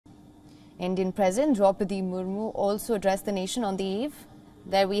Indian President Draupadi Murmu also addressed the nation on the eve.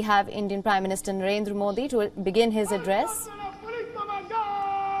 There we have Indian Prime Minister Narendra Modi to begin his address.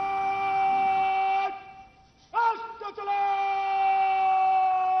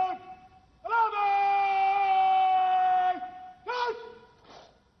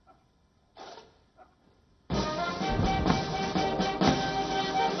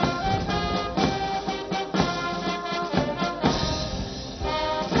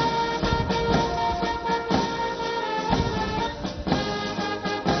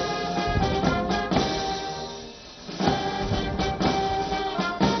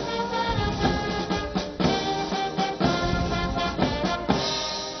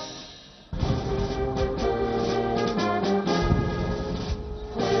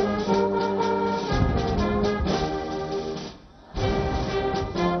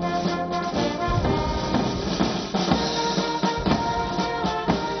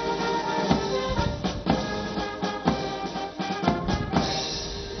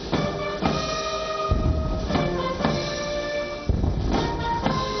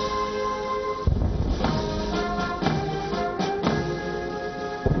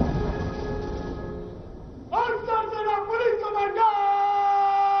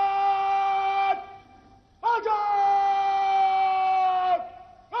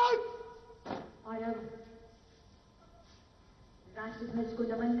 राष्ट्रध्वज को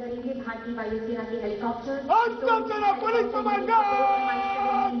नमन करेंगे। भारतीय वायुसेना के helicopter helicopter commander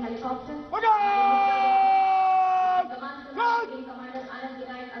आनंद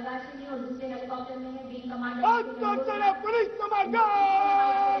विनायक अगाशी और दूसरे helicopter में है wing commander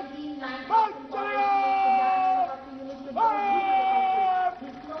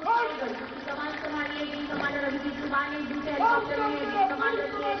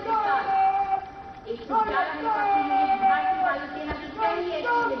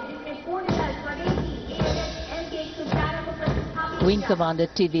Wing Commander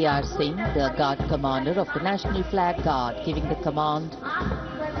TVR Singh, the Guard Commander of the National Flag Guard, giving the command,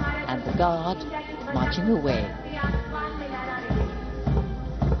 and the Guard marching away.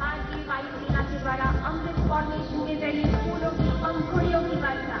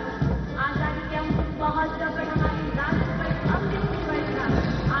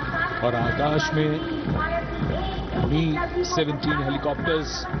 और आकाश में मी-17 हेलीकॉप्टर्स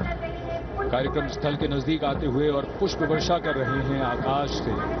कार्यक्रम स्थल के नजदीक आते हुए और पुष्प वर्षा कर रहे हैं आकाश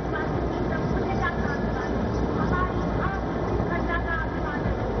से।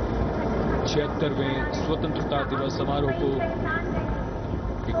 छिहत्तरवें स्वतंत्रता दिवस समारोह को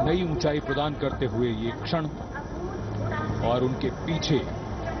एक नई ऊंचाई प्रदान करते हुए ये क्षण और उनके पीछे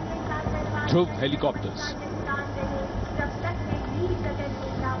ध्रुव helicopters.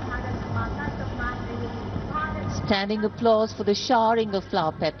 Standing applause for the showering of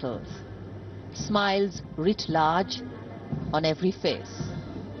flower petals. Smiles writ large on every face.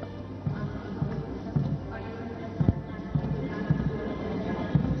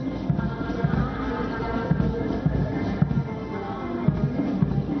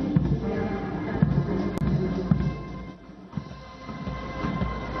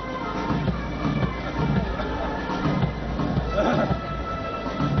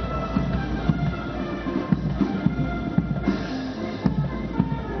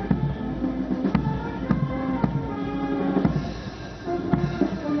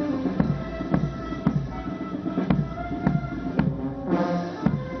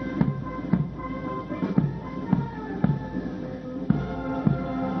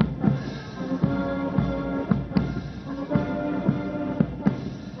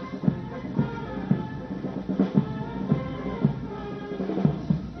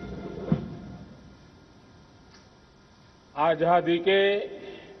 आजादी के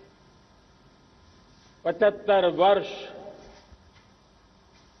 75 वर्ष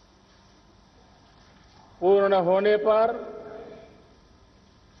पूर्ण होने पर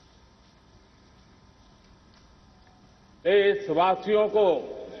देशवासियों को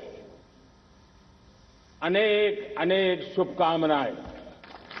अनेक अनेक शुभकामनाएं।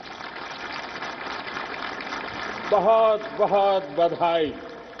 बहुत बहुत बधाई।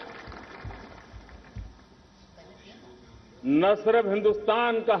 न सिर्फ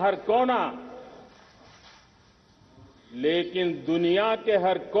हिंदुस्तान का हर कोना, लेकिन दुनिया के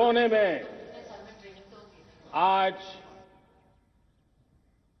हर कोने में आज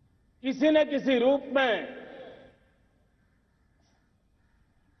किसी न किसी रूप में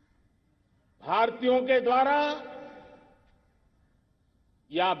भारतीयों के द्वारा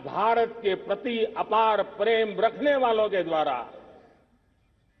या भारत के प्रति अपार प्रेम रखने वालों के द्वारा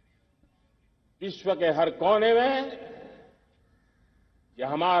विश्व के हर कोने में कि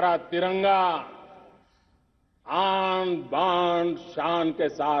हमारा तिरंगा आन बान शान के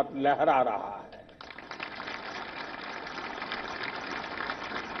साथ लहरा रहा है।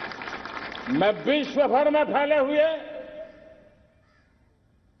 मैं विश्व भर में फैले हुए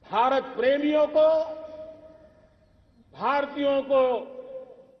भारत प्रेमियों को, भारतीयों को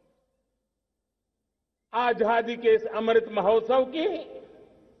आजादी के इस अमृत महोत्सव की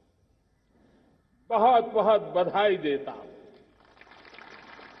बहुत बहुत बधाई देता हूं।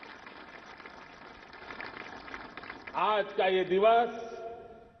 आज का ये दिवस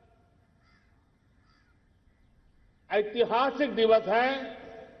ऐतिहासिक दिवस है।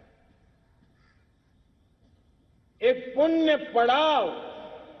 एक पुण्य पड़ाव,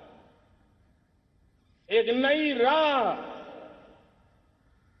 एक नई राह,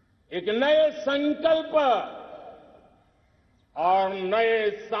 एक नए संकल्प और नए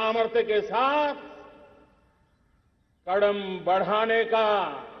सामर्थ्य के साथ कदम बढ़ाने का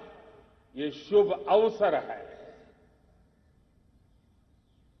ये शुभ अवसर है।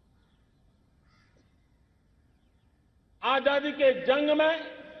 आजादी के जंग में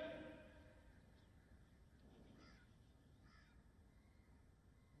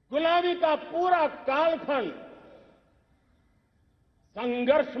गुलामी का पूरा कालखंड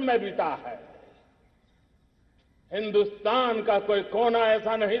संघर्ष में बीता है। हिंदुस्तान का कोई कोना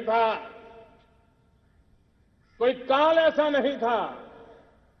ऐसा नहीं था, कोई काल ऐसा नहीं था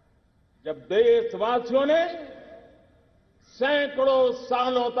जब देशवासियों ने सैकड़ों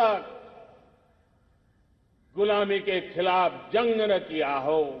सालों तक गुलामी के खिलाफ जंग न किया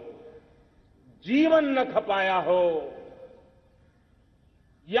हो, जीवन न खपाया हो,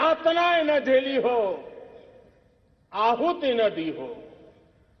 यातनाएं न झेली हो, आहुति न दी हो।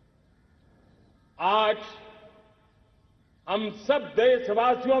 आज हम सब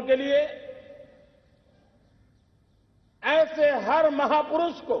देशवासियों के लिए ऐसे हर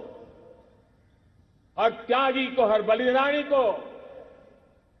महापुरुष को, हर त्यागी को, हर बलिदानी को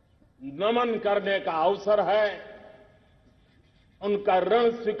नमन करने का अवसर है, उनका ऋण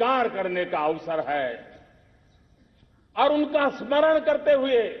स्वीकार करने का अवसर है और उनका स्मरण करते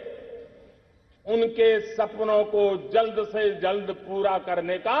हुए उनके सपनों को जल्द से जल्द पूरा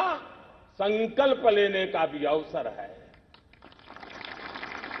करने का संकल्प लेने का भी अवसर है।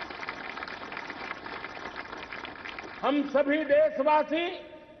 हम सभी देशवासी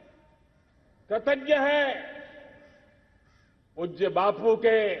कृतज्ञ हैं पूज्य बापू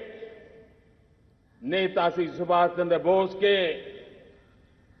के, नेताजी सुभाष चंद्र बोस के,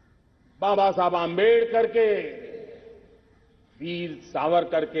 बाबा साहब आंबेडकर के, वीर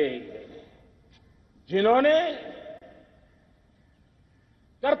सावरकर के, जिन्होंने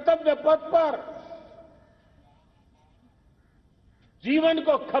कर्तव्य पथ पर जीवन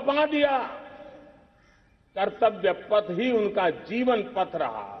को खपा दिया। कर्तव्य पथ ही उनका जीवन पथ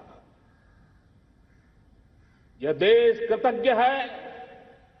रहा। यह देश कृतज्ञ है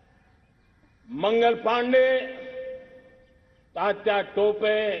मंगल पांडे, तात्या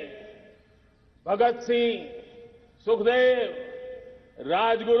टोपे, भगत सिंह, सुखदेव,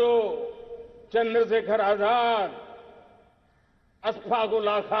 राजगुरु, चंद्रशेखर आजाद, अशफाक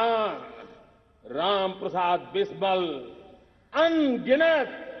उल्लाह खान, राम प्रसाद बिस्मिल,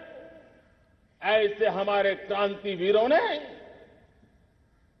 अनगिनत ऐसे हमारे क्रांति वीरों ने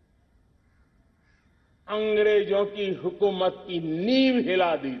अंग्रेजों की हुकूमत की नींव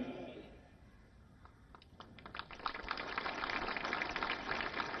हिला दी थी।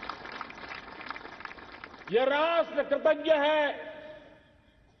 यह राष्ट्र कृतज्ञ है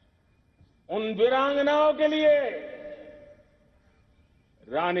उन वीरांगनाओं के लिए,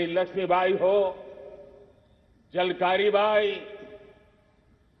 रानी लक्ष्मीबाई हो, झलकारी बाई,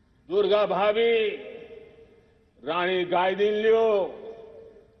 दुर्गा भाभी, रानी गाइदिन्लियो,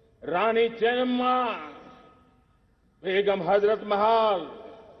 रानी चेन्नम्मा, बेगम हजरत महल,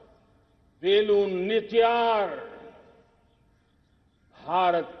 वेलू निचियार।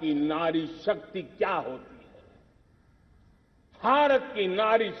 भारत की नारी शक्ति क्या होती है, भारत की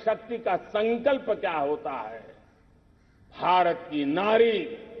नारी शक्ति का संकल्प क्या होता है, भारत की नारी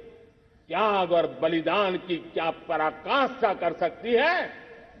त्याग और बलिदान की क्या पराकाष्ठा कर सकती है,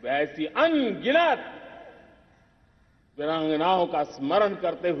 वैसी अनगिनत वीरांगनाओं का स्मरण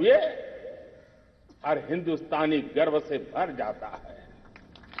करते हुए हर हिंदुस्तानी गर्व से भर जाता है।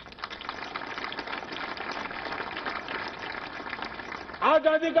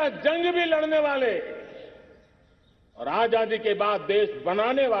 आजादी का जंग भी लड़ने वाले और आजादी के बाद देश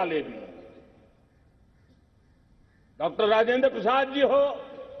बनाने वाले भी, डॉक्टर राजेंद्र प्रसाद जी हो,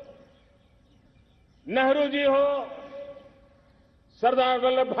 नेहरू जी हो, सरदार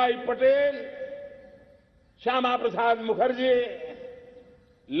वल्लभ भाई पटेल, श्यामा प्रसाद मुखर्जी,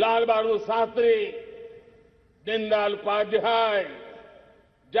 लाल बहादुर शास्त्री, दीनदयाल उपाध्याय,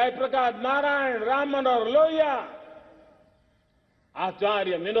 जयप्रकाश नारायण, राम मनोहर लोहिया,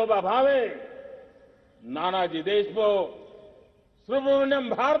 आचार्य विनोबा भावे, नानाजी देशमुख, सुब्रमण्यम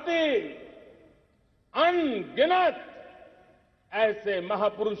भारती, अनगिनत ऐसे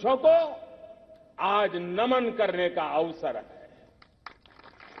महापुरुषों को आज नमन करने का अवसर है।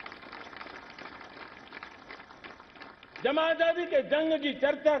 जब आजादी के जंग की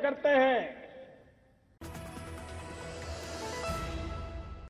चर्चा करते हैं